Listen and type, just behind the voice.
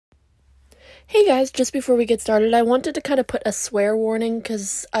Hey guys, just before we get started, I wanted to kind of put a swear warning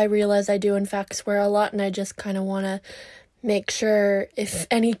because I realize I do in fact swear a lot, and I just kind of want to make sure if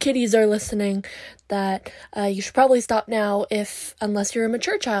any kiddies are listening that you should probably stop now unless you're a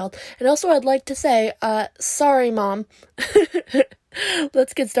mature child. And also I'd like to say, sorry mom.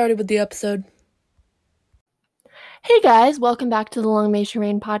 Let's get started with the episode. Hey guys, welcome back to the Long May She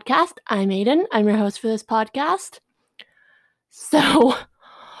Reign podcast. I'm Aiden. I'm your host for this podcast. So,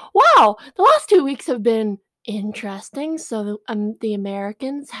 wow, the last 2 weeks have been interesting. So, the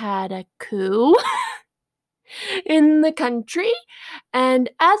Americans had a coup in the country, and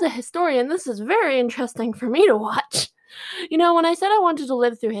as a historian, this is very interesting for me to watch. You know, when I said I wanted to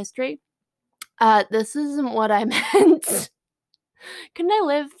live through history, this isn't what I meant. Couldn't I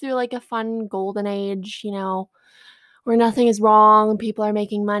live through like a fun golden age, where nothing is wrong, people are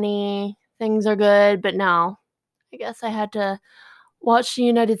making money, things are good? But no, I guess I had to watch the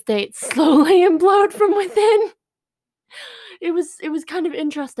United States slowly implode from within. It was kind of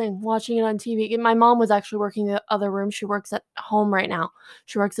interesting watching it on TV. My mom was actually working in the other room. She works at home right now.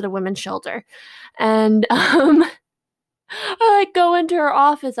 She works at a women's shelter. And I go into her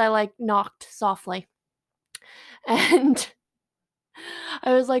office. I knocked softly. And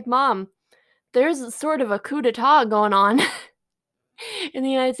I was like, "Mom, there's sort of a coup d'etat going on in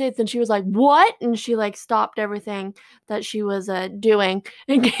the United States." And she was like, "What?" And she stopped everything that she was doing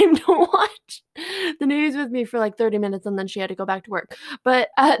and came to watch the news with me for 30 minutes, and then she had to go back to work. But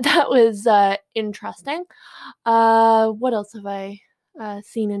that was interesting. What else have I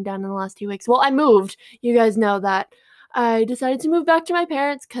seen and done in the last few weeks? Well, I moved. You guys know that I decided to move back to my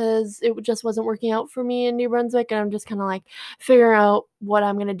parents because it just wasn't working out for me in New Brunswick, and I'm just kind of figuring out what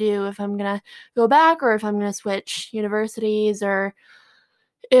I'm going to do, if I'm going to go back or if I'm going to switch universities, or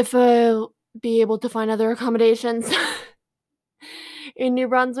if I'll be able to find other accommodations in New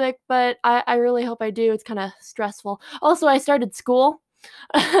Brunswick. But I really hope I do. It's kind of stressful. Also, I started school.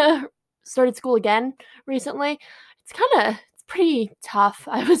 Started school again recently. It's pretty tough.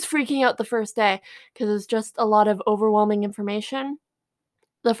 I was freaking out the first day because it's just a lot of overwhelming information.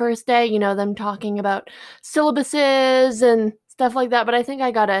 The first day, them talking about syllabuses and stuff like that, but I think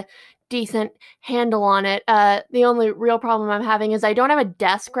I got a decent handle on it. The only real problem I'm having is I don't have a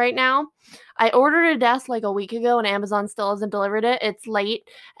desk right now. I ordered a desk a week ago, and Amazon still hasn't delivered it. It's late,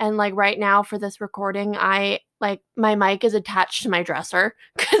 and right now for this recording, my mic is attached to my dresser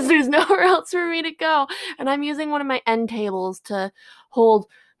because there's nowhere else for me to go, and I'm using one of my end tables to hold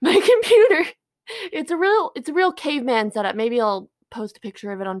my computer. It's a real caveman setup. Maybe I'll post a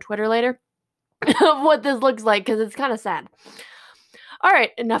picture of it on Twitter later of what this looks like, because it's kind of sad. All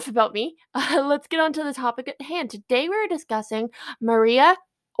right, enough about me. Let's get on to the topic at hand. Today we're discussing Marie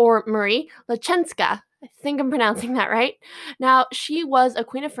Leszczyńska. I think I'm pronouncing that right. Now, she was a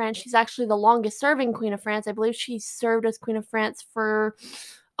queen of France. She's actually the longest serving queen of France. I believe she served as queen of France for,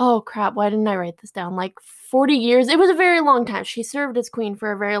 oh crap, why didn't I write this down? 40 years. It was a very long time. She served as queen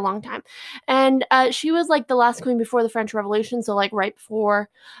for a very long time. And she was the last queen before the French Revolution, so right before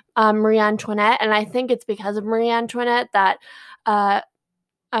Marie Antoinette. And I think it's because of Marie Antoinette that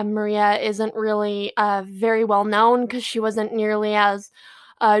Maria isn't really very well known, because she wasn't nearly as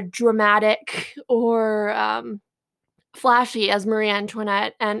dramatic or flashy as Marie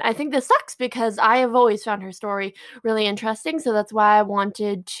Antoinette. And I think this sucks because I have always found her story really interesting. So that's why I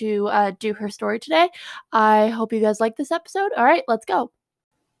wanted to do her story today. I hope you guys like this episode. All right, let's go.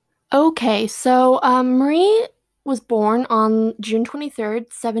 Okay, so Marie was born on June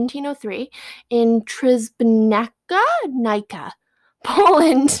 23rd, 1703 in Nika,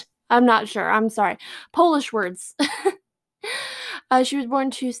 Poland. I'm not sure. I'm sorry. Polish words. She was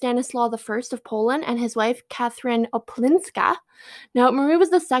born to Stanislaw I of Poland and his wife, Catherine Oplinska. Now, Marie was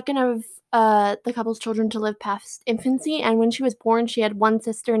the second of the couple's children to live past infancy, and when she was born, she had one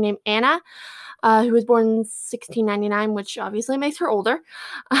sister named Anna, who was born in 1699, which obviously makes her older.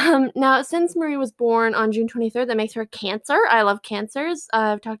 Now, since Marie was born on June 23rd, that makes her a Cancer. I love Cancers.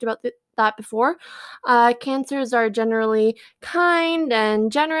 I've talked about that before. Cancers are generally kind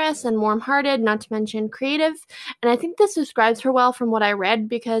and generous and warm-hearted, not to mention creative. And I think this describes her well from what I read,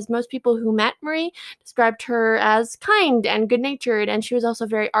 because most people who met Marie described her as kind and good-natured, and she was also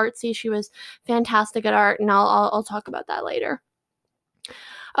very artsy. She was fantastic at art, and I'll talk about that later.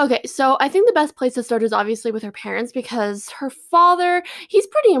 Okay, so I think the best place to start is obviously with her parents, because her father, he's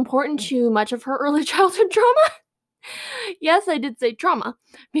pretty important to much of her early childhood trauma. Yes, I did say trauma,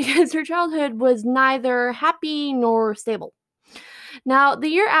 because her childhood was neither happy nor stable. Now, the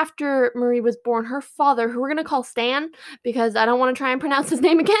year after Marie was born, her father, who we're going to call Stan, because I don't want to try and pronounce his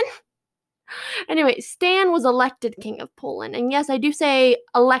name again, Anyway, Stan was elected king of Poland. And yes, I do say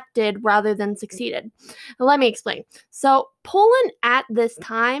elected rather than succeeded. Let me explain. So, Poland at this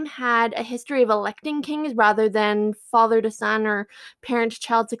time had a history of electing kings rather than father to son or parent to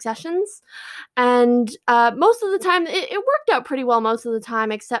child successions. And most of the time, it worked out pretty well most of the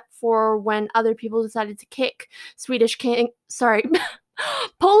time, except for when other people decided to kick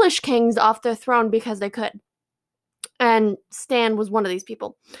Polish kings off their throne because they could. And Stan was one of these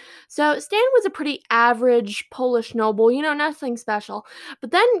people. So Stan was a pretty average Polish noble, nothing special.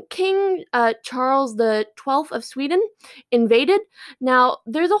 But then King Charles the 12th of Sweden invaded. Now,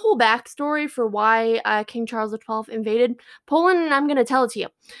 there's a whole backstory for why King Charles the 12th invaded Poland, and I'm going to tell it to you.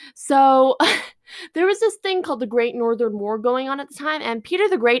 So there was this thing called the Great Northern War going on at the time, and Peter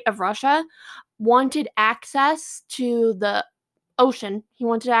the Great of Russia wanted access to the ocean. He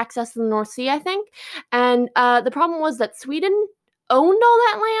wanted access to the North Sea, I think. And the problem was that Sweden owned all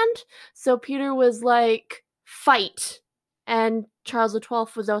that land. So Peter was like, fight. And Charles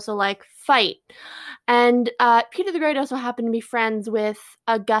XII was also like, fight. And Peter the Great also happened to be friends with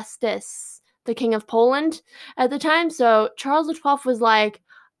Augustus, the King of Poland at the time. So Charles XII was like,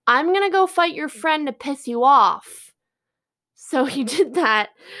 I'm going to go fight your friend to piss you off. So he did that.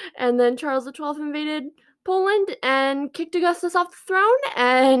 And then Charles XII invaded Poland and kicked Augustus off the throne,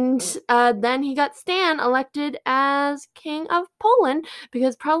 and then he got Stan elected as King of Poland,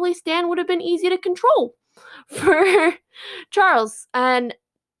 because probably Stan would have been easy to control for Charles. And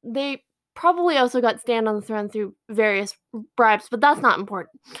they probably also got Stan on the throne through various bribes, but that's not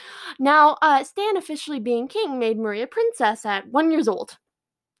important. Now, Stan officially being king made Marie a princess at 1 year old.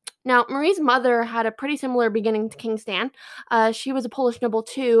 Now, Marie's mother had a pretty similar beginning to King Stan. She was a Polish noble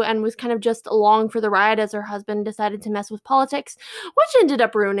too, and was kind of just along for the ride as her husband decided to mess with politics, which ended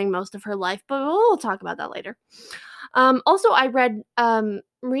up ruining most of her life, but we'll talk about that later. Also, I read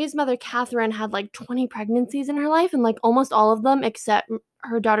Marie's mother, Catherine, had like 20 pregnancies in her life, and like almost all of them, except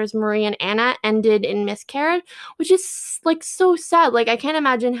her daughters Marie and Anna, ended in miscarriage, which is like so sad. Like, I can't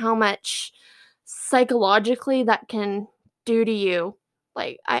imagine how much psychologically that can do to you.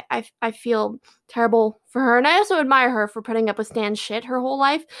 Like, I feel terrible for her. And I also admire her for putting up with Stan's shit her whole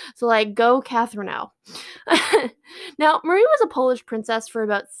life. So, like, go Catherine O. Now, Marie was a Polish princess for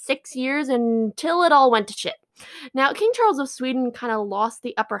about 6 years until it all went to shit. Now, King Charles of Sweden kind of lost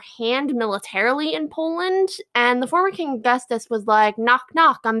the upper hand militarily in Poland. And the former King Augustus was like, knock,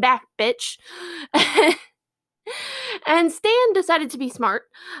 knock, I'm back, bitch. And Stan decided to be smart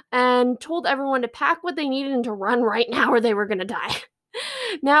and told everyone to pack what they needed and to run right now or they were going to die.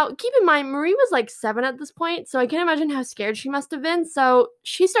 Now, keep in mind, Marie was like 7 at this point, so I can't imagine how scared she must have been. So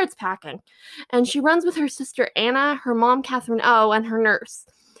she starts packing, and she runs with her sister Anna, her mom Catherine O, and her nurse.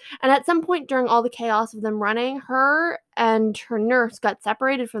 And at some point during all the chaos of them running, her and her nurse got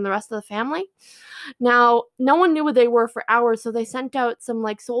separated from the rest of the family. Now, no one knew where they were for hours, so they sent out some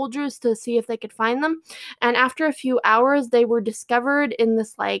like soldiers to see if they could find them. And after a few hours, they were discovered in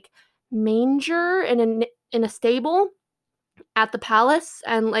this like manger in a stable at the palace,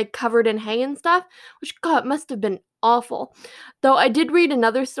 and like covered in hay and stuff, which God must have been awful. Though I did read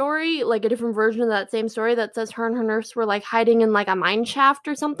another story, like a different version of that same story, that says her and her nurse were like hiding in like a mine shaft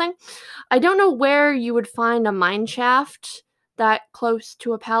or something. I don't know where you would find a mine shaft that close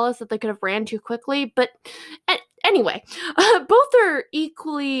to a palace that they could have ran to quickly, but anyway, both are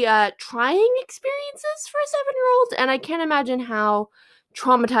equally trying experiences for a 7-year-old, and I can't imagine how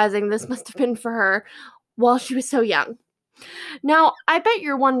traumatizing this must have been for her while she was so young. Now, I bet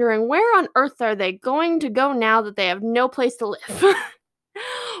you're wondering, where on earth are they going to go now that they have no place to live?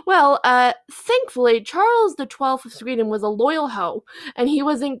 Well, thankfully, Charles the 12th of Sweden was a loyal hoe, and he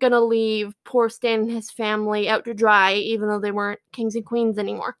wasn't gonna leave poor Stan and his family out to dry, even though they weren't kings and queens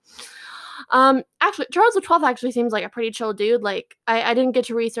anymore. Actually, Charles the 12th actually seems like a pretty chill dude. Like, I didn't get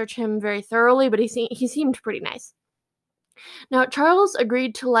to research him very thoroughly, but he seemed pretty nice. Now, Charles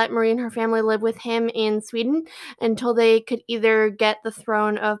agreed to let Marie and her family live with him in Sweden until they could either get the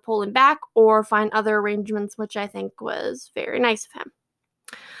throne of Poland back or find other arrangements, which I think was very nice of him.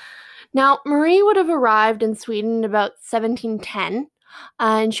 Now, Marie would have arrived in Sweden in about 1710,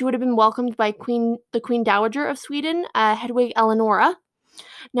 and she would have been welcomed by the Queen Dowager of Sweden, Hedwig Eleonora.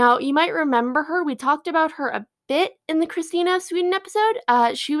 Now, you might remember her. We talked about her a bit in the Christina of Sweden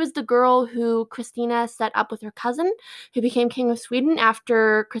episode. She was the girl who Christina set up with her cousin, who became King of Sweden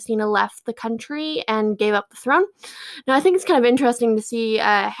after Christina left the country and gave up the throne. Now, I think it's kind of interesting to see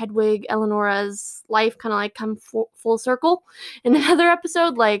Hedwig Eleonora's life kind of like come full circle in another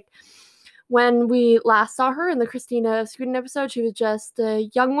episode. Like, when we last saw her in the Christina of Sweden episode, she was just a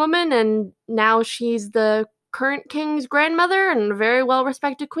young woman, and now she's the current king's grandmother and a very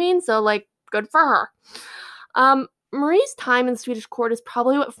well-respected queen. So, like, good for her. Marie's time in the Swedish court is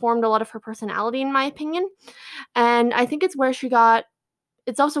probably what formed a lot of her personality, in my opinion. And I think it's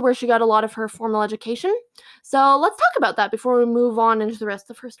also where she got a lot of her formal education. So let's talk about that before we move on into the rest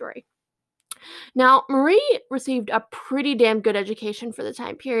of her story. Now, Marie received a pretty damn good education for the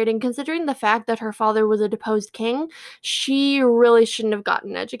time period, and considering the fact that her father was a deposed king, she really shouldn't have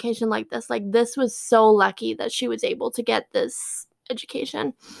gotten an education like this. Like, this was so lucky that she was able to get this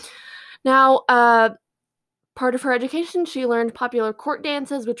education. Now, part of her education, she learned popular court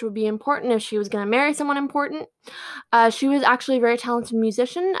dances, which would be important if she was going to marry someone important. She was actually a very talented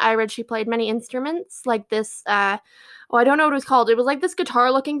musician. I read she played many instruments, like this, I don't know what it was called. It was like this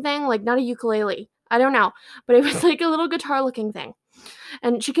guitar-looking thing, like not a ukulele. I don't know, but it was like a little guitar-looking thing.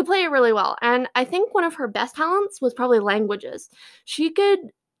 And she could play it really well. And I think one of her best talents was probably languages. She could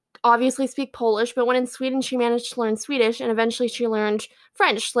obviously speak Polish, but when in Sweden, she managed to learn Swedish, and eventually she learned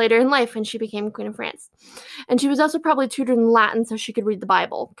French later in life when she became Queen of France. And she was also probably tutored in Latin so she could read the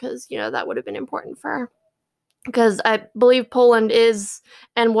Bible, because, that would have been important for her. Because I believe Poland is,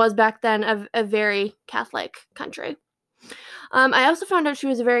 and was back then, a very Catholic country. I also found out she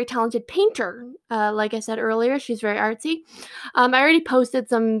was a very talented painter. Like I said earlier, she's very artsy. I already posted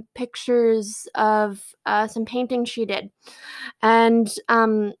some pictures of some paintings she did. And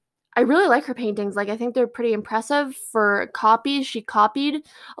I really like her paintings. Like, I think they're pretty impressive for copies. She copied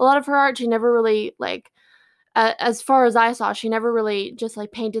a lot of her art. She never really, as far as I saw, she never really just,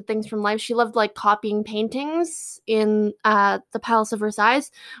 painted things from life. She loved, copying paintings in the Palace of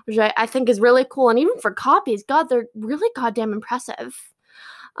Versailles, which I think is really cool. And even for copies, God, they're really goddamn impressive.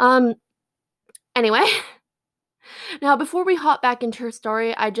 Anyway, now, before we hop back into her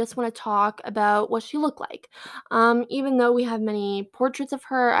story, I just want to talk about what she looked like. Even though we have many portraits of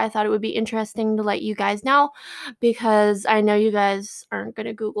her, I thought it would be interesting to let you guys know, because I know you guys aren't going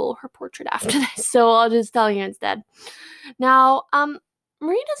to Google her portrait after this, so I'll just tell you instead. Now,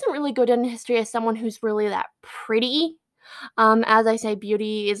 Marie doesn't really go down in history as someone who's really that pretty. As I say,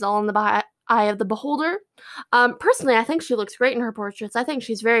 beauty is all in the eye of the beholder. Personally, I think she looks great in her portraits. I think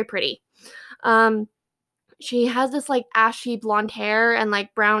she's very pretty. She has this, ashy blonde hair and,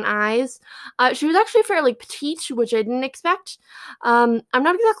 brown eyes. She was actually fairly petite, which I didn't expect. I'm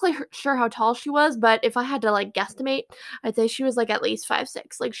not exactly sure how tall she was, but if I had to, guesstimate, I'd say she was, at least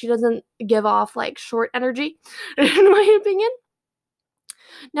 5'6". She doesn't give off, short energy, in my opinion.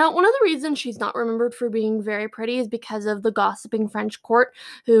 Now, one of the reasons she's not remembered for being very pretty is because of the gossiping French court,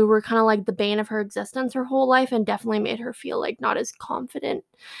 who were kind of the bane of her existence her whole life, and definitely made her feel not as confident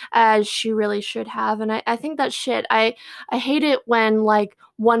as she really should have. And I think that's shit. I hate it when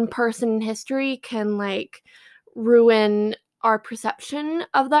one person in history can ruin our perception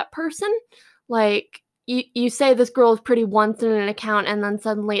of that person. You say this girl is pretty once in an account, and then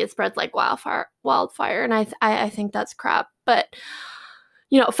suddenly it spreads like wildfire. And I think that's crap. But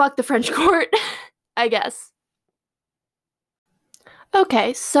fuck the French court, I guess.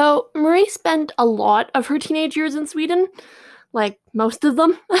 Okay, so Marie spent a lot of her teenage years in Sweden, most of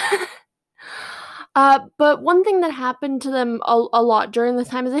them. But one thing that happened to them a lot during this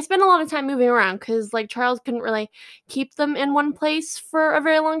time is they spent a lot of time moving around, because Charles couldn't really keep them in one place for a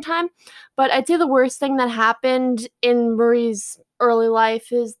very long time. But I'd say the worst thing that happened in Marie's early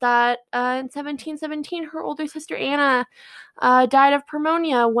life is that in 1717, her older sister Anna died of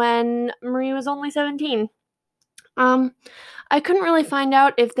pneumonia when Marie was only 17. I couldn't really find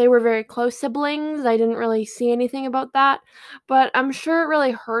out if they were very close siblings. I didn't really see anything about that, but I'm sure it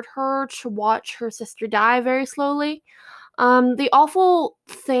really hurt her to watch her sister die very slowly. The awful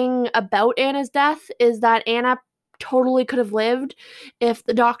thing about Anna's death is that Anna totally could have lived if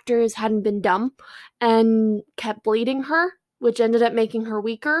the doctors hadn't been dumb and kept bleeding her, which ended up making her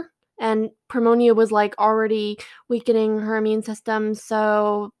weaker. And pneumonia was already weakening her immune system,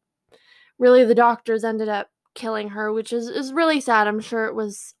 so really the doctors ended up killing her, which is really sad. I'm sure it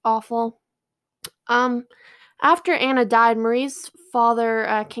was awful. After Anna died, Marie's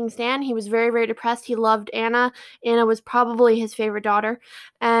father, King Stan, he was very, very depressed. He loved Anna. Anna was probably his favorite daughter.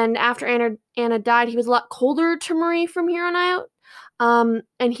 And after Anna died, he was a lot colder to Marie from here on out.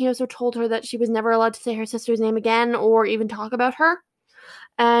 And he also told her that she was never allowed to say her sister's name again or even talk about her.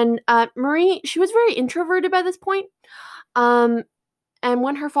 And Marie, she was very introverted by this point. And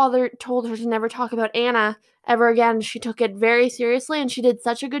when her father told her to never talk about Anna ever again, she took it very seriously, and she did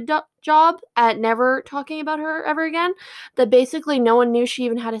such a good job at never talking about her ever again that basically no one knew she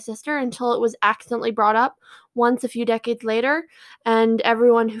even had a sister until it was accidentally brought up once a few decades later, and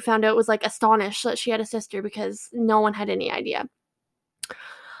everyone who found out was astonished that she had a sister, because no one had any idea.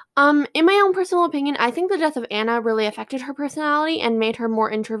 In my own personal opinion, I think the death of Anna really affected her personality and made her more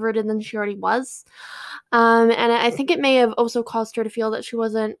introverted than she already was. And I think it may have also caused her to feel that she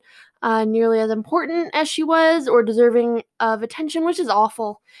wasn't nearly as important as she was or deserving of attention, which is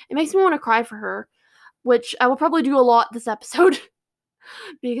awful. It makes me want to cry for her, which I will probably do a lot this episode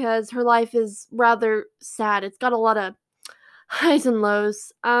because her life is rather sad. It's got a lot of highs and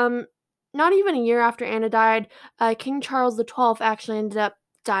lows. Not even a year after Anna died, King Charles XII actually ended up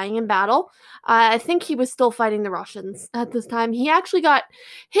dying in battle. I think he was still fighting the Russians at this time. He actually got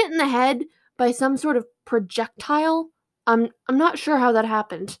hit in the head by some sort of projectile. I'm not sure how that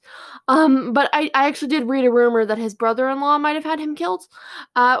happened. But I actually did read a rumor that his brother-in-law might have had him killed.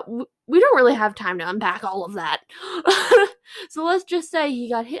 We don't really have time to unpack all of that. So let's just say he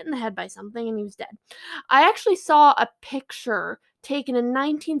got hit in the head by something and he was dead. I actually saw a picture taken in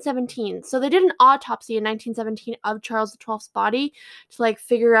 1917. So they did an autopsy in 1917 of Charles XII's body to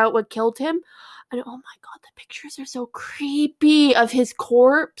figure out what killed him. And oh my god, the pictures are so creepy of his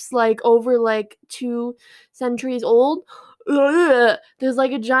corpse, over 2 centuries old. Ugh. There's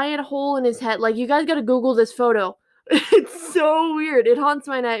a giant hole in his head. You guys gotta Google this photo. It's so weird. It haunts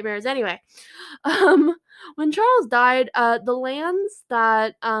my nightmares. Anyway, when Charles died, the lands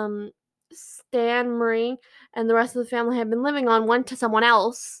that Stan, Marie, and the rest of the family had been living on went to someone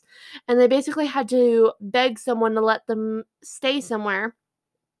else, and they basically had to beg someone to let them stay somewhere.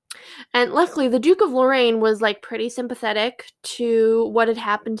 And luckily, the Duke of Lorraine was pretty sympathetic to what had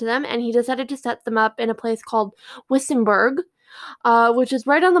happened to them, and he decided to set them up in a place called Wissembourg, which is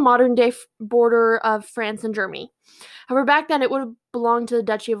right on the modern-day border of France and Germany. However, back then it would have belonged to the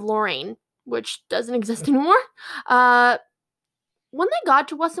Duchy of Lorraine, which doesn't exist anymore. When they got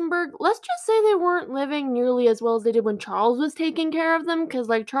to Wissembourg, let's just say they weren't living nearly as well as they did when Charles was taking care of them, because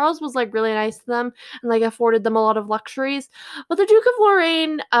Charles was really nice to them and afforded them a lot of luxuries. But the Duke of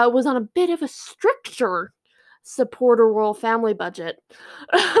Lorraine was on a bit of a stricter supporter royal family budget.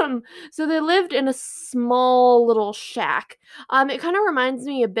 So they lived in a small little shack. It kind of reminds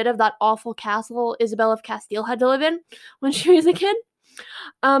me a bit of that awful castle Isabel of Castile had to live in when she was a kid.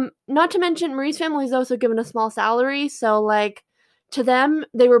 Not to mention, Marie's family is also given a small salary, so to them,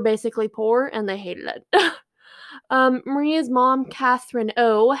 they were basically poor and they hated it. Maria's mom, Catherine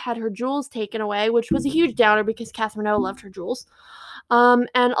O, had her jewels taken away, which was a huge downer because Catherine O loved her jewels. And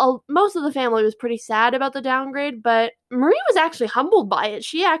most of the family was pretty sad about the downgrade, but Marie was actually humbled by it.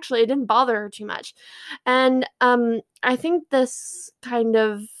 It didn't bother her too much. And I think this kind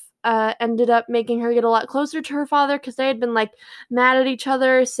of ended up making her get a lot closer to her father because they had been mad at each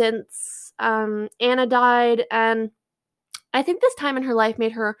other since Anna died, and I think this time in her life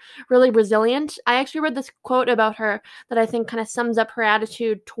made her really resilient. I actually read this quote about her that I think kind of sums up her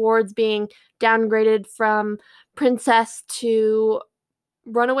attitude towards being downgraded from princess to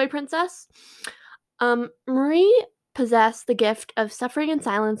runaway princess. Marie possessed the gift of suffering in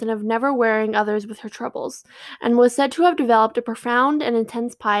silence and of never wearying others with her troubles, and was said to have developed a profound and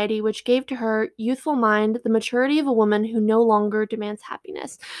intense piety which gave to her youthful mind the maturity of a woman who no longer demands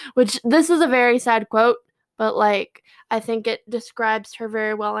happiness. Which, this is a very sad quote, but I think it describes her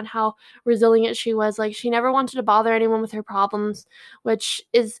very well and how resilient she was. She never wanted to bother anyone with her problems, which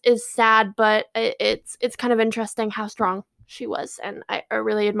is sad, but it's kind of interesting how strong she was, and I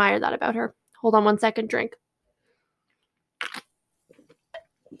really admire that about her. Hold on one second, drink.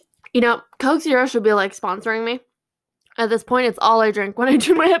 Coke Zero should be sponsoring me. At this point, it's all I drink when I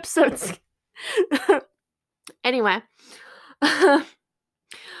do my episodes. Anyway.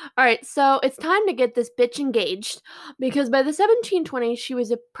 Alright, so it's time to get this bitch engaged, because by the 1720s, she was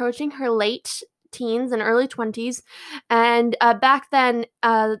approaching her late teens and early 20s, and back then,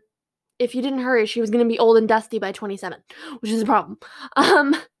 if you didn't hurry, she was going to be old and dusty by 27, which is a problem.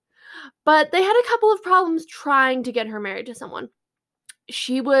 But they had a couple of problems trying to get her married to someone.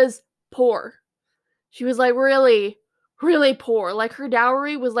 She was poor. She was really, really poor. Her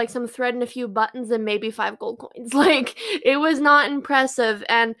dowry was some thread and a few buttons and maybe 5 gold coins. It was not impressive,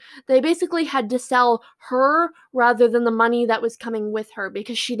 and they basically had to sell her rather than the money that was coming with her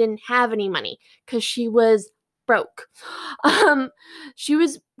because she didn't have any money because she was broke. She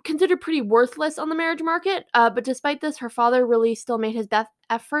was considered pretty worthless on the marriage market, but despite this, her father really still made his best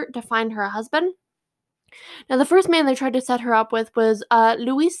effort to find her a husband. Now, the first man they tried to set her up with was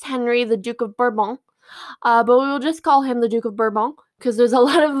Louis Henry, the Duke of Bourbon, but we will just call him the Duke of Bourbon because there's a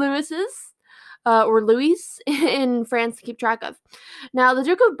lot of Louises. or Louis in France to keep track of. Now, the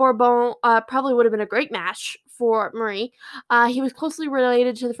Duke of Bourbon probably would have been a great match for Marie. He was closely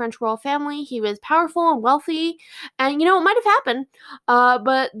related to the French royal family. He was powerful and wealthy, and it might have happened.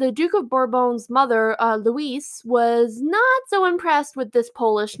 But the Duke of Bourbon's mother, Louise, was not so impressed with this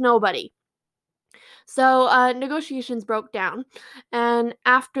Polish nobody. So negotiations broke down, and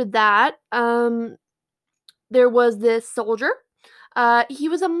after that, there was this soldier. He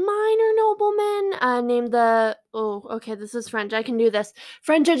was a minor nobleman named this is French. I can do this.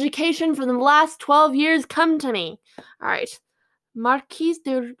 French education for the last 12 years, come to me. All right. Marquis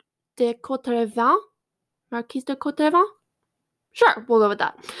de Courtevin? Marquis de Courtevin? Sure, we'll go with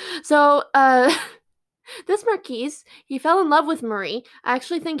that. So, this Marquis, he fell in love with Marie. I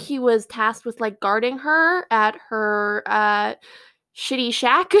actually think he was tasked with, guarding her at her, shitty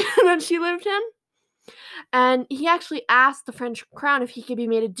shack that she lived in. And he actually asked the French crown if he could be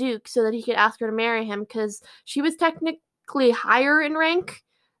made a duke so that he could ask her to marry him, because she was technically higher in rank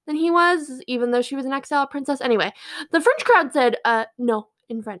than he was, even though she was an exiled princess. Anyway, the French crown said, no,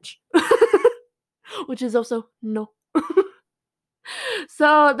 in French. Which is also no.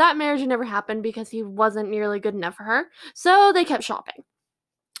 So that marriage never happened because he wasn't nearly good enough for her. So they kept shopping.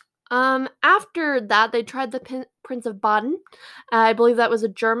 After that, they tried the Prince of Baden. I believe that was a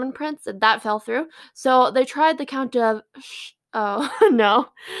German prince, and that fell through. So they tried the Count of, Charles,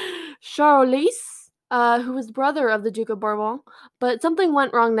 who was the brother of the Duke of Bourbon, but something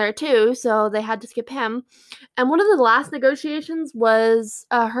went wrong there too, so they had to skip him. And one of the last negotiations was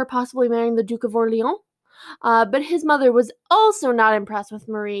her possibly marrying the Duke of Orleans. But his mother was also not impressed with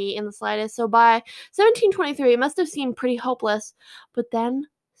Marie in the slightest, so by 1723 it must have seemed pretty hopeless. But then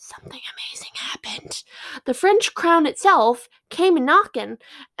something amazing happened. The French crown itself came knocking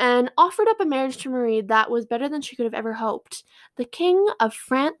and offered up a marriage to Marie that was better than she could have ever hoped. The King of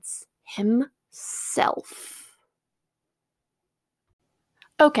France himself.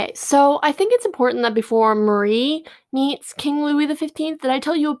 Okay, so I think it's important that before Marie meets King Louis XV that I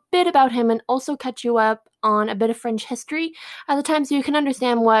tell you a bit about him and also catch you up on a bit of French history at the time so you can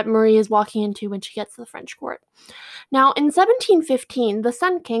understand what Marie is walking into when she gets to the French court. Now, in 1715, the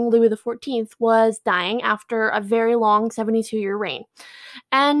Sun King, Louis XIV, was dying after a very long 72-year reign.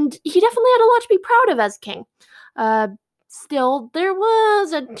 And he definitely had a lot to be proud of as king. Still, there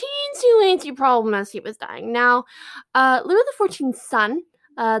was a teensy-weensy problem as he was dying. Now, Louis XIV's son,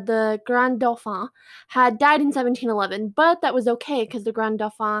 the Grand Dauphin, had died in 1711, but that was okay because the Grand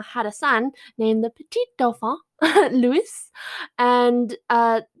Dauphin had a son named the Petit Dauphin, Louis, and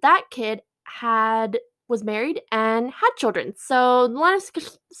that kid was married and had children, so the line of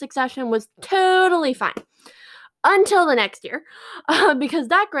succession was totally fine. Until the next year, because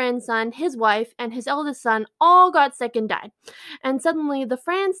that grandson, his wife, and his eldest son all got sick and died. And suddenly, the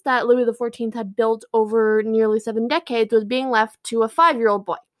France that Louis XIV had built over nearly 7 decades was being left to a 5-year-old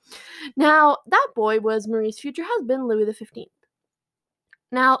boy. Now, that boy was Marie's future husband, Louis XV.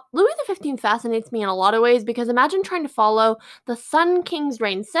 Now, Louis XV fascinates me in a lot of ways because imagine trying to follow the Sun King's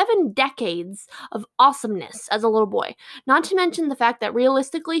reign, 7 decades of awesomeness as a little boy. Not to mention the fact that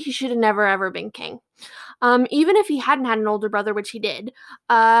realistically, he should have never ever been king. Even if he hadn't had an older brother, which he did,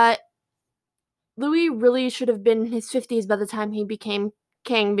 Louis really should have been in his 50s by the time he became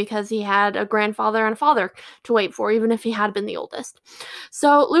king because he had a grandfather and a father to wait for, even if he had been the oldest.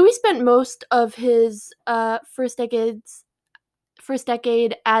 So Louis spent most of his first decade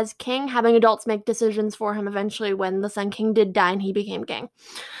as king having adults make decisions for him eventually when the Sun King did die and he became king.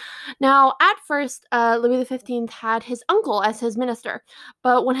 Now, at first, Louis XV had his uncle as his minister,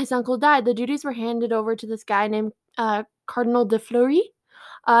 but when his uncle died, the duties were handed over to this guy named Cardinal de Fleury,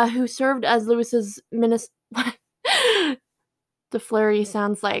 who served as Louis's minister. De Fleury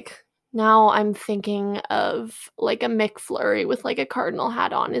sounds like, now I'm thinking of like a McFlurry with like a cardinal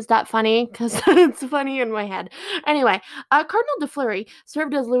hat on. Is that funny? Because it's funny in my head. Anyway, Cardinal de Fleury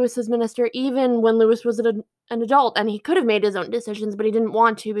served as Louis's minister even when Louis was an adult, and he could have made his own decisions, but he didn't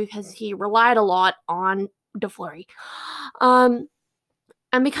want to because he relied a lot on de Fleury. And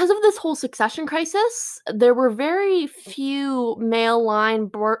because of this whole succession crisis, there were very few male line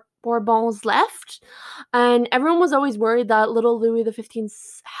Bourbons left, and everyone was always worried that little Louis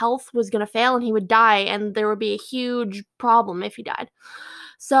XV's health was going to fail and he would die, and there would be a huge problem if he died.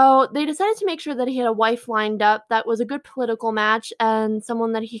 So they decided to make sure that he had a wife lined up that was a good political match and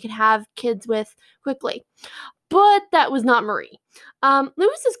someone that he could have kids with quickly. But that was not Marie.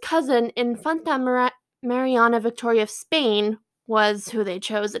 Louis's cousin, Infanta Mariana Victoria of Spain, was who they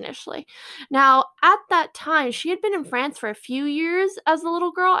chose initially. Now, at that time, she had been in France for a few years as a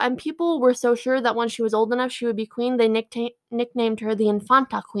little girl, and people were so sure that when she was old enough she would be queen, they nicknamed her the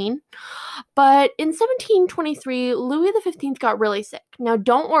Infanta Queen. But in 1723, Louis XV got really sick. Now,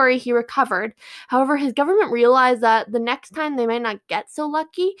 don't worry, he recovered. However, his government realized that the next time they might not get so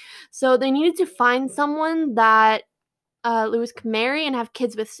lucky, so they needed to find someone that Louis could marry and have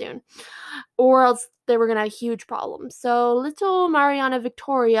kids with soon, or else they were going to have huge problems. So little Mariana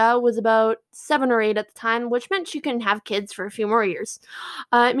Victoria was about 7 or 8 at the time, which meant she couldn't have kids for a few more years.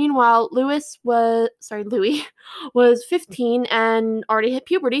 Meanwhile, Louis was 15 and already hit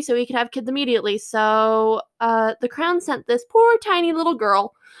puberty, so he could have kids immediately. So the crown sent this poor tiny little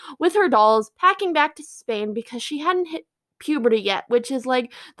girl with her dolls packing back to Spain because she hadn't hit puberty yet, which is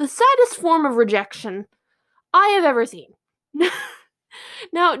like the saddest form of rejection I have ever seen.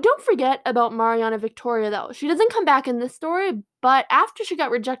 Now, don't forget about Mariana Victoria, though. She doesn't come back in this story, but after she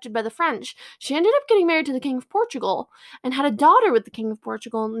got rejected by the French, she ended up getting married to the King of Portugal and had a daughter with the King of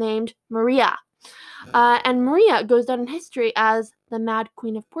Portugal named Maria. And Maria goes down in history as the Mad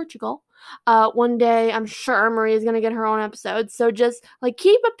Queen of Portugal. One day, I'm sure Maria's going to get her own episode, so just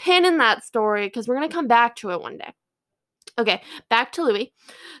keep a pin in that story because we're going to come back to it one day. Okay, back to Louis.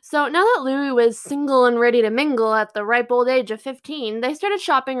 So now that Louis was single and ready to mingle at the ripe old age of 15, they started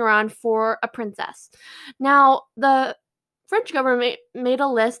shopping around for a princess. Now, the French government made a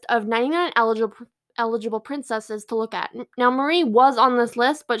list of 99 eligible princesses to look at. Now, Marie was on this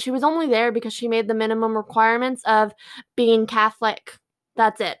list, but she was only there because she made the minimum requirements of being Catholic.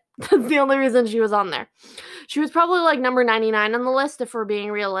 That's it. That's the only reason she was on there. She was probably number 99 on the list if we're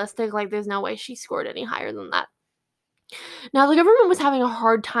being realistic. There's no way she scored any higher than that. Now, the government was having a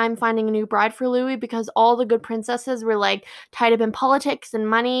hard time finding a new bride for Louis because all the good princesses were tied up in politics and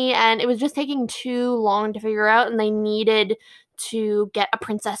money, and it was just taking too long to figure out, and they needed to get a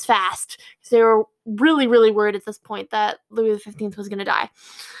princess fast because they were really, really worried at this point that Louis XV was going to die.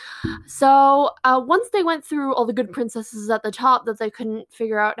 So once they went through all the good princesses at the top that they couldn't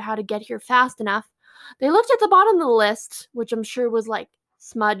figure out how to get here fast enough, they looked at the bottom of the list, which I'm sure was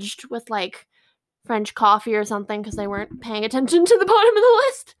smudged with French coffee or something because they weren't paying attention to the bottom of the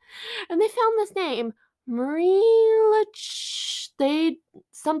list. And they found this name, Marie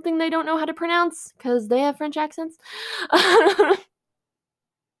something they don't know how to pronounce because they have French accents.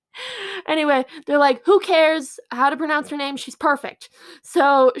 Anyway, they're like, who cares how to pronounce her name? She's perfect.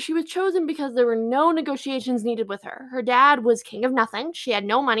 So she was chosen because there were no negotiations needed with her. Her dad was king of nothing. She had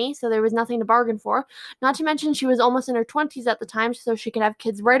no money, so there was nothing to bargain for. Not to mention she was almost in her 20s at the time, so she could have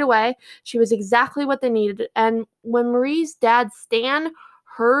kids right away. She was exactly what they needed. And when Marie's dad, Stan,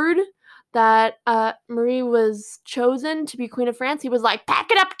 heard that Marie was chosen to be Queen of France, he was like,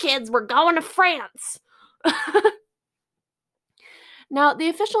 pack it up, kids, we're going to France. Now, the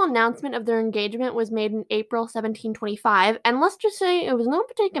official announcement of their engagement was made in April 1725, and let's just say it was not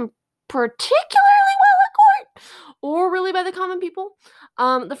taken particularly well at court, or really by the common people.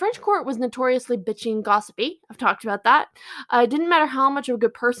 The French court was notoriously bitchy and gossipy. I've talked about that. It didn't matter how much of a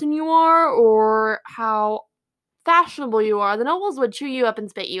good person you are, or how fashionable you are, the nobles would chew you up and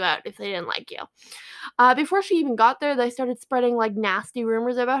spit you out if they didn't like you. Before she even got there, they started spreading nasty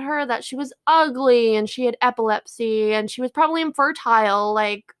rumors about her, that she was ugly and she had epilepsy and she was probably infertile.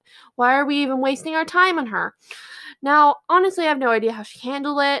 Why are we even wasting our time on her? Now, honestly, I have no idea how she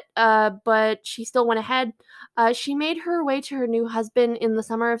handled it, but she still went ahead. She made her way to her new husband in the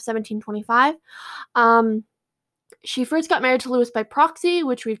summer of 1725. She first got married to Louis by proxy,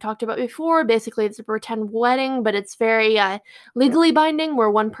 which we've talked about before. Basically, it's a pretend wedding, but it's very legally binding, where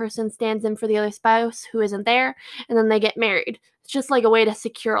one person stands in for the other spouse who isn't there, and then they get married. It's just a way to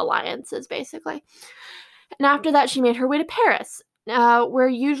secure alliances, basically. And after that, she made her way to Paris, where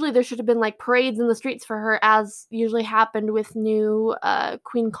usually there should have been parades in the streets for her, as usually happened with new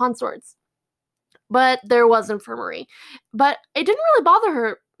queen consorts. But there wasn't for Marie. But it didn't really bother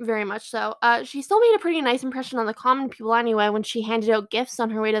her very much so. She still made a pretty nice impression on the common people anyway when she handed out gifts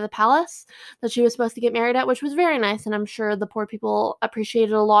on her way to the palace that she was supposed to get married at, which was very nice, and I'm sure the poor people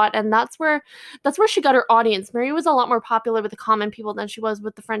appreciated it a lot, and that's where she got her audience. Marie was a lot more popular with the common people than she was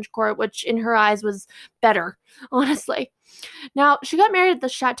with the French court, which in her eyes was better, honestly. Now, she got married at the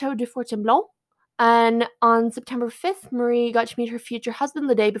Chateau de Fontainebleau, and on September 5th, Marie got to meet her future husband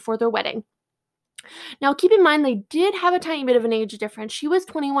the day before their wedding. Now, keep in mind, they did have a tiny bit of an age difference. She was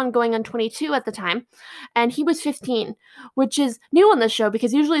 21 going on 22 at the time, and he was 15, which is new on this show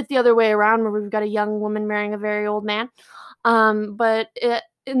because usually it's the other way around where we've got a young woman marrying a very old man. But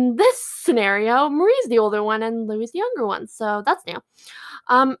in this scenario, Marie's the older one and Louis the younger one, so that's new.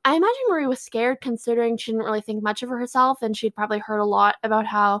 I imagine Marie was scared considering she didn't really think much of herself, and she'd probably heard a lot about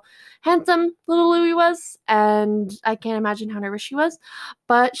how handsome little Louis was, and I can't imagine how nervous she was.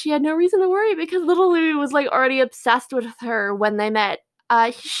 But she had no reason to worry because little Louis was like already obsessed with her when they met.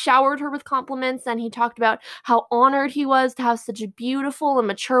 He showered her with compliments and he talked about how honored he was to have such a beautiful and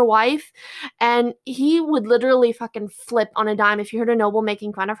mature wife. And he would literally fucking flip on a dime if you heard a noble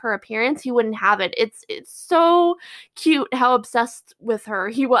making fun of her appearance. He wouldn't have it. It's so cute how obsessed with her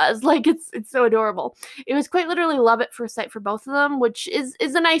he was. Like it's so adorable. It was quite literally love at first sight for both of them, which is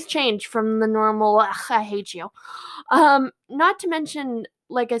a nice change from the normal I hate you. Not to mention,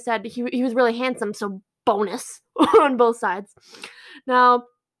 like I said, he was really handsome, so bonus on both sides. Now,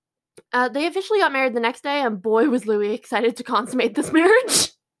 they officially got married the next day, and boy was Louis excited to consummate this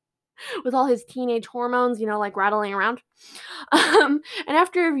marriage with all his teenage hormones, like rattling around. And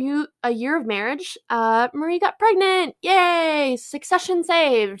after a year of marriage, Marie got pregnant. Yay! Succession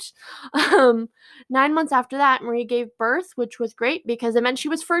saved. 9 months after that, Marie gave birth, which was great because it meant she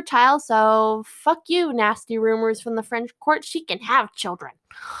was fertile. So fuck you, nasty rumors from the French court. She can have children.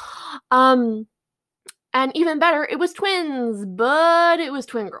 And even better, it was twins, but it was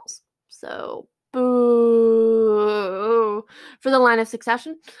twin girls. So boo for the line of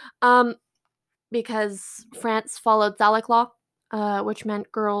succession. Because France followed Salic law, which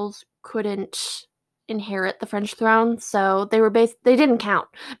meant girls couldn't inherit the French throne, so they didn't count,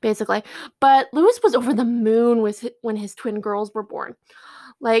 basically. But Louis was over the moon when his twin girls were born.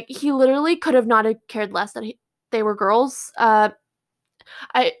 Like, he literally could have not cared less that they were girls. I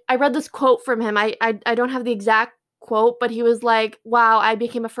read this quote from him. I don't have the exact quote, but he was like, wow, I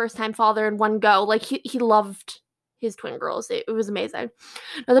became a first-time father in one go. Like, he loved his twin girls. It was amazing.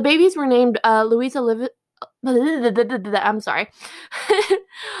 Now, the babies were named Louise Elizabeth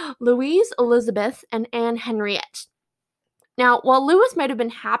and Anne Henriette. Now, while Louis might have been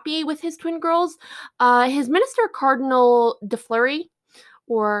happy with his twin girls, his minister, Cardinal de Fleury,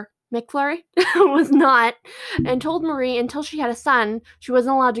 or McFlurry, was not, and told Marie until she had a son, she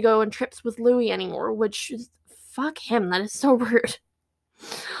wasn't allowed to go on trips with Louis anymore, which is, fuck him, that is so rude.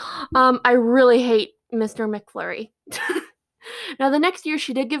 I really hate Mr. McFlurry. Now, the next year,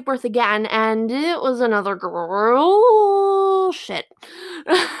 she did give birth again, and it was another girl. Shit.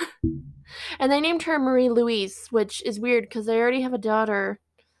 And they named her Marie Louise, which is weird because they already have a daughter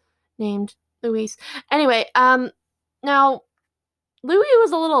named Louise. Anyway, now, Louis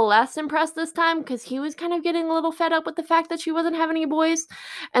was a little less impressed this time because he was kind of getting a little fed up with the fact that she wasn't having any boys.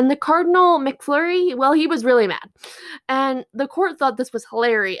 And the Cardinal McFlurry, well, he was really mad. And the court thought this was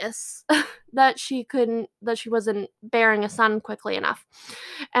hilarious that she wasn't bearing a son quickly enough.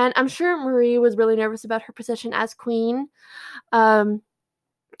 And I'm sure Marie was really nervous about her position as queen. And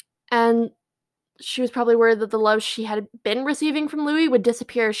she was probably worried that the love she had been receiving from Louis would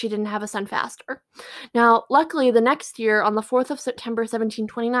disappear if she didn't have a son faster. Now, luckily, the next year, on the 4th of September,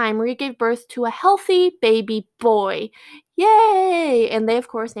 1729, Marie gave birth to a healthy baby boy. Yay! And they, of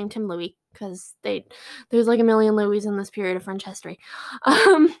course, named him Louis, because there's like a million Louis in this period of French history.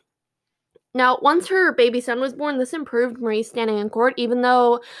 Now, once her baby son was born, this improved Marie's standing in court, even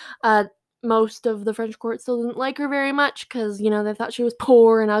though most of the French court still didn't like her very much because, they thought she was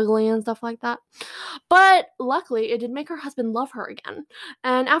poor and ugly and stuff like that. But luckily, it did make her husband love her again.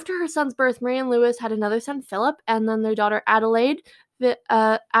 And after her son's birth, Marie and Louis had another son, Philip, and then their daughter Adelaide,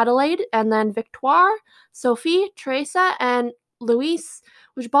 and then Victoire, Sophie, Teresa, and Louise,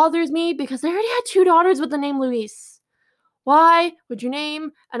 which bothers me because they already had 2 daughters with the name Louise. Why would you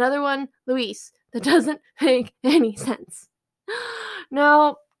name another one Louise? That doesn't make any sense.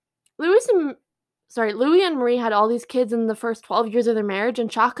 Now, Louis and Marie had all these kids in the first 12 years of their marriage,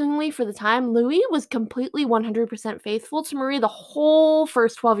 and shockingly for the time, Louis was completely 100% faithful to Marie the whole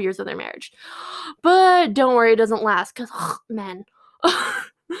first 12 years of their marriage. But don't worry, it doesn't last, because, men.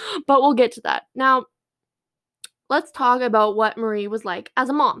 But we'll get to that. Now, let's talk about what Marie was like as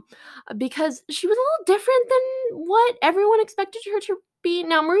a mom, because she was a little different than what everyone expected her to be.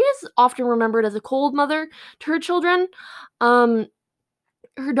 Now, Marie is often remembered as a cold mother to her children.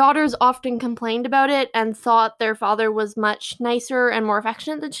 Her daughters often complained about it and thought their father was much nicer and more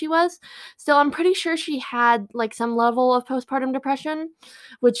affectionate than she was. Still, I'm pretty sure she had some level of postpartum depression,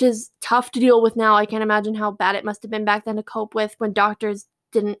 which is tough to deal with now. I can't imagine how bad it must have been back then to cope with when doctors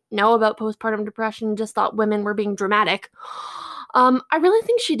didn't know about postpartum depression and just thought women were being dramatic. I really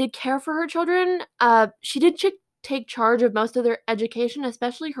think she did care for her children. She did take charge of most of their education,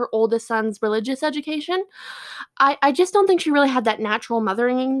 especially her oldest son's religious education. I just don't think she really had that natural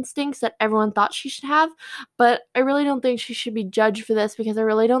mothering instincts that everyone thought she should have, but I really don't think she should be judged for this because I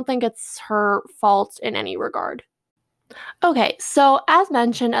really don't think it's her fault in any regard. Okay, so as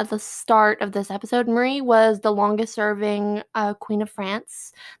mentioned at the start of this episode, Marie was the longest serving queen of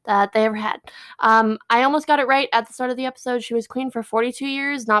France that they ever had. I almost got it right at the start of the episode. She was queen for 42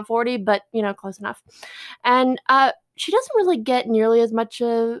 years, not 40, but, close enough. And she doesn't really get nearly as much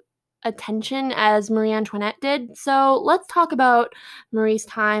attention as Marie Antoinette did. So let's talk about Marie's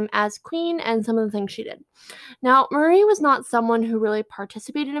time as queen and some of the things she did. Now, Marie was not someone who really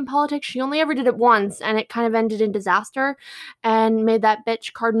participated in politics. She only ever did it once, and it kind of ended in disaster and made that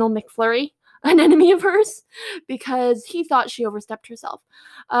bitch Cardinal McFlurry an enemy of hers because he thought she overstepped herself.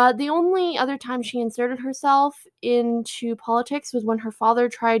 The only other time she inserted herself into politics was when her father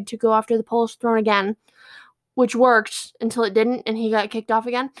tried to go after the Polish throne again, which worked until it didn't, and he got kicked off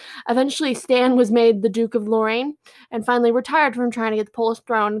again. Eventually, Stan was made the Duke of Lorraine and finally retired from trying to get the Polish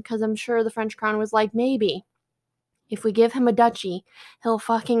throne because I'm sure the French crown was like, maybe if we give him a duchy, he'll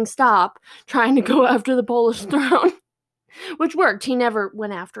fucking stop trying to go after the Polish throne. Which worked. He never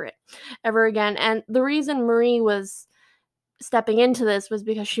went after it ever again. And the reason Marie was stepping into this was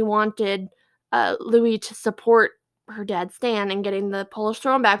because she wanted Louis to support her dad Stan in getting the Polish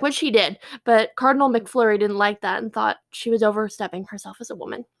throne back, which he did. But Cardinal McFlurry didn't like that and thought she was overstepping herself as a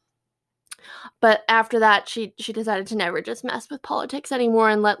woman. But after that, she decided to never just mess with politics anymore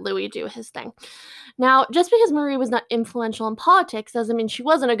and let Louis do his thing. Now, just because Marie was not influential in politics doesn't mean she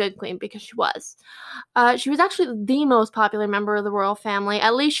wasn't a good queen, because she was. She was actually the most popular member of the royal family.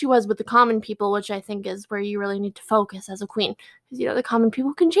 At least she was with the common people, which I think is where you really need to focus as a queen. Because, the common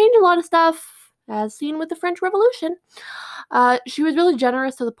people can change a lot of stuff, as seen with the French Revolution. She was really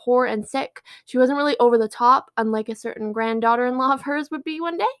generous to the poor and sick. She wasn't really over the top, unlike a certain granddaughter-in-law of hers would be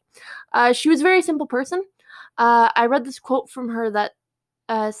one day. She was a very simple person. I read this quote from her that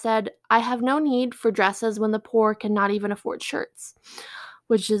said, "I have no need for dresses when the poor cannot even afford shirts,"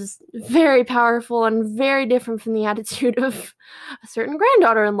 which is very powerful and very different from the attitude of a certain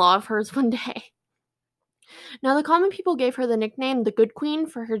granddaughter-in-law of hers one day. Now, the common people gave her the nickname the Good Queen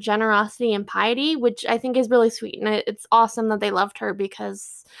for her generosity and piety, which I think is really sweet, and it's awesome that they loved her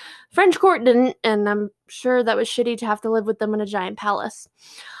because French court didn't, and I'm sure that was shitty to have to live with them in a giant palace.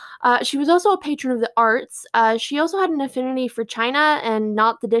 She was also a patron of the arts. She also had an affinity for China and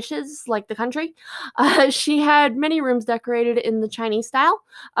not the dishes, like the country. She had many rooms decorated in the Chinese style.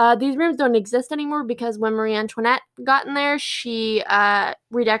 These rooms don't exist anymore because when Marie Antoinette got in there, she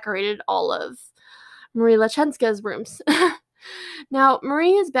redecorated all of Marie Leszczyńska's rooms. Now,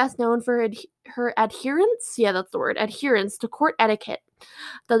 Marie is best known for her adherence to court etiquette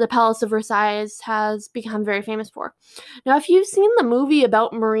that the Palace of Versailles has become very famous for. Now, if you've seen the movie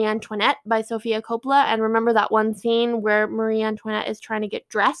about Marie Antoinette by Sofia Coppola and remember that one scene where Marie Antoinette is trying to get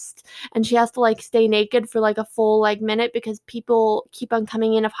dressed and she has to stay naked for a full minute because people keep on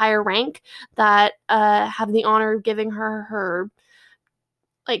coming in of higher rank that have the honor of giving her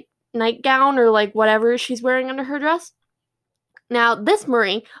nightgown or whatever she's wearing under her dress. Now, this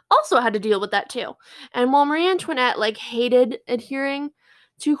Marie also had to deal with that too. And while Marie Antoinette hated adhering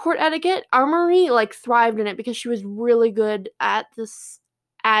to court etiquette, our Marie thrived in it because she was really good at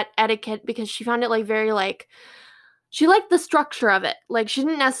etiquette because she found it very she liked the structure of it. She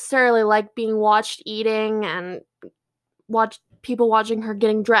didn't necessarily like being watched eating and people watching her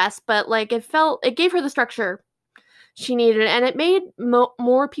getting dressed, but it gave her the structure she needed, and it made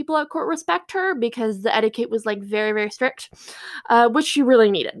more people at court respect her because the etiquette was very, very strict, which she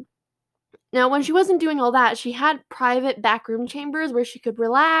really needed. Now, when she wasn't doing all that, she had private backroom chambers where she could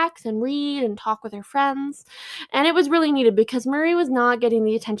relax and read and talk with her friends, and it was really needed because Marie was not getting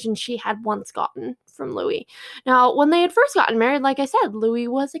the attention she had once gotten from Louis. Now, when they had first gotten married, like I said, Louis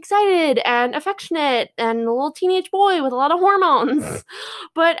was excited and affectionate and a little teenage boy with a lot of hormones.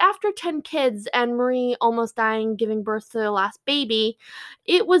 But after 10 kids and Marie almost dying giving birth to their last baby,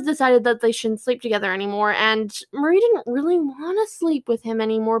 it was decided that they shouldn't sleep together anymore, and Marie didn't really want to sleep with him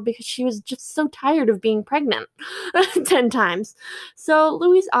anymore because she was just so tired of being pregnant 10 times. So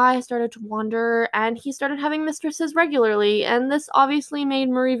Louis's eyes started to wander, and he started having mistresses regularly, and this obviously made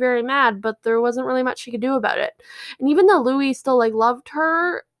Marie very mad, but there wasn't really much she could do about it. And even though Louis still loved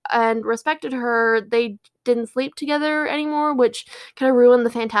her and respected her, they didn't sleep together anymore, which kind of ruined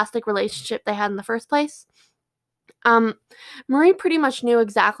the fantastic relationship they had in the first place. Marie pretty much knew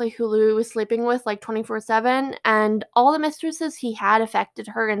exactly who Louis was sleeping with, like 24/7, and all the mistresses he had affected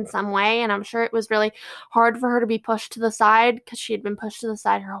her in some way, and I'm sure it was really hard for her to be pushed to the side because she had been pushed to the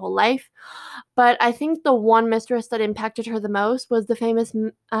side her whole life. But I think the one mistress that impacted her the most was the famous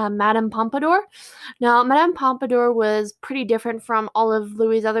Madame Pompadour. Now, Madame Pompadour was pretty different from all of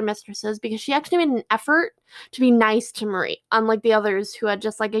Louis's other mistresses because she actually made an effort to be nice to Marie, unlike the others who had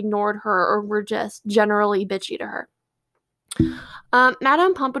just like ignored her or were just generally bitchy to her.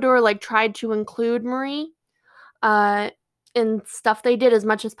 Madame Pompadour like tried to include Marie in stuff they did as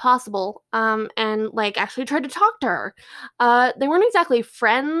much as possible, and like actually tried to talk to her. They weren't exactly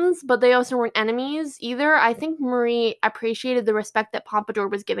friends, but they also weren't enemies either. I think Marie appreciated the respect that Pompadour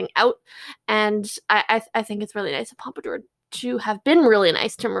was giving out, and I think it's really nice of Pompadour to have been really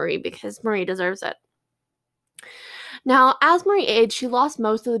nice to Marie because Marie deserves it. Now, as Marie aged, she lost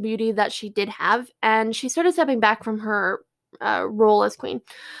most of the beauty that she did have, and she started stepping back from her role as queen.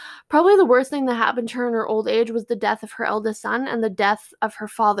 Probably the worst thing that happened to her in her old age was the death of her eldest son and the death of her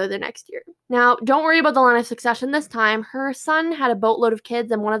father the next year. Now, don't worry about the line of succession this time. Her son had a boatload of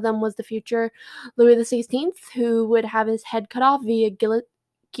kids, and one of them was the future Louis XVI, who would have his head cut off via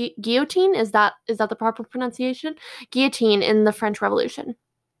guillotine. Is that the proper pronunciation? Guillotine in the French Revolution.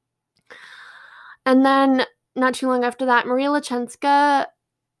 And then, not too long after that, Marie Leszczyńska,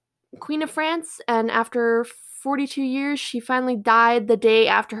 Queen of France, and after 42 years, she finally died the day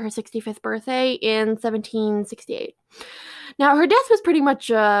after her 65th birthday in 1768. Now, her death was pretty much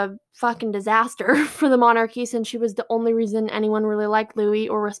a fucking disaster for the monarchy since she was the only reason anyone really liked Louis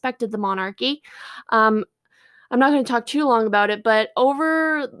or respected the monarchy. I'm not going to talk too long about it, but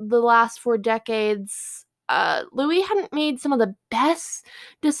over the last 4 decades, Louis hadn't made some of the best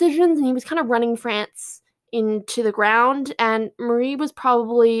decisions, and he was kind of running France into the ground, and Marie was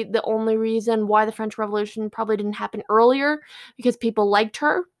probably the only reason why the French Revolution probably didn't happen earlier, because people liked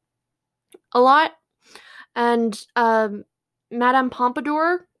her a lot. And Madame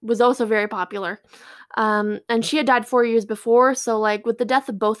Pompadour was also very popular, and she had died 4 years before, so like with the death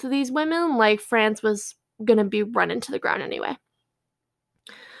of both of these women, like France was gonna be run into the ground anyway.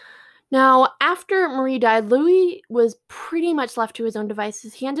 Now, after Marie died, Louis was pretty much left to his own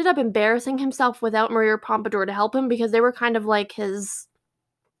devices. He ended up embarrassing himself without Marie or Pompadour to help him because they were kind of like his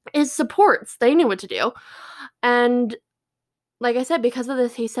supports. They knew what to do. And like I said, because of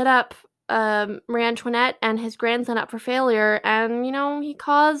this, he set up Marie Antoinette and his grandson up for failure. And, he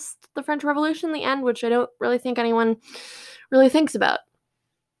caused the French Revolution in the end, which I don't really think anyone really thinks about.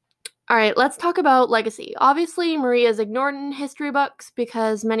 All right, let's talk about legacy. Obviously, Marie is ignored in history books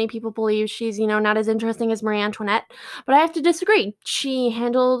because many people believe she's, not as interesting as Marie Antoinette. But I have to disagree. She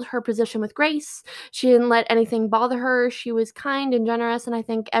handled her position with grace. She didn't let anything bother her. She was kind and generous, and I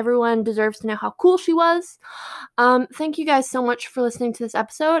think everyone deserves to know how cool she was. Thank you guys so much for listening to this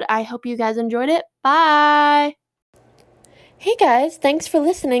episode. I hope you guys enjoyed it. Bye! Hey guys, thanks for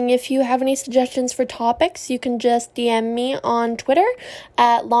listening. If you have any suggestions for topics, you can just DM me on Twitter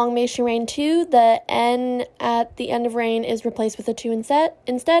at longmationrain2. The N at the end of rain is replaced with a 2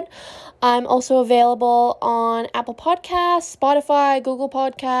 instead. I'm also available on Apple Podcasts, Spotify, Google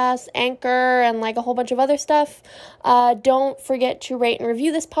Podcasts, Anchor, and like a whole bunch of other stuff. Don't forget to rate and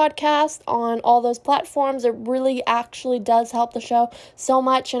review this podcast on all those platforms. It really actually does help the show so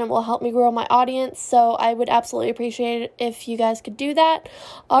much, and it will help me grow my audience. So I would absolutely appreciate it if you guys could do that.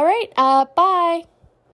 All right, bye.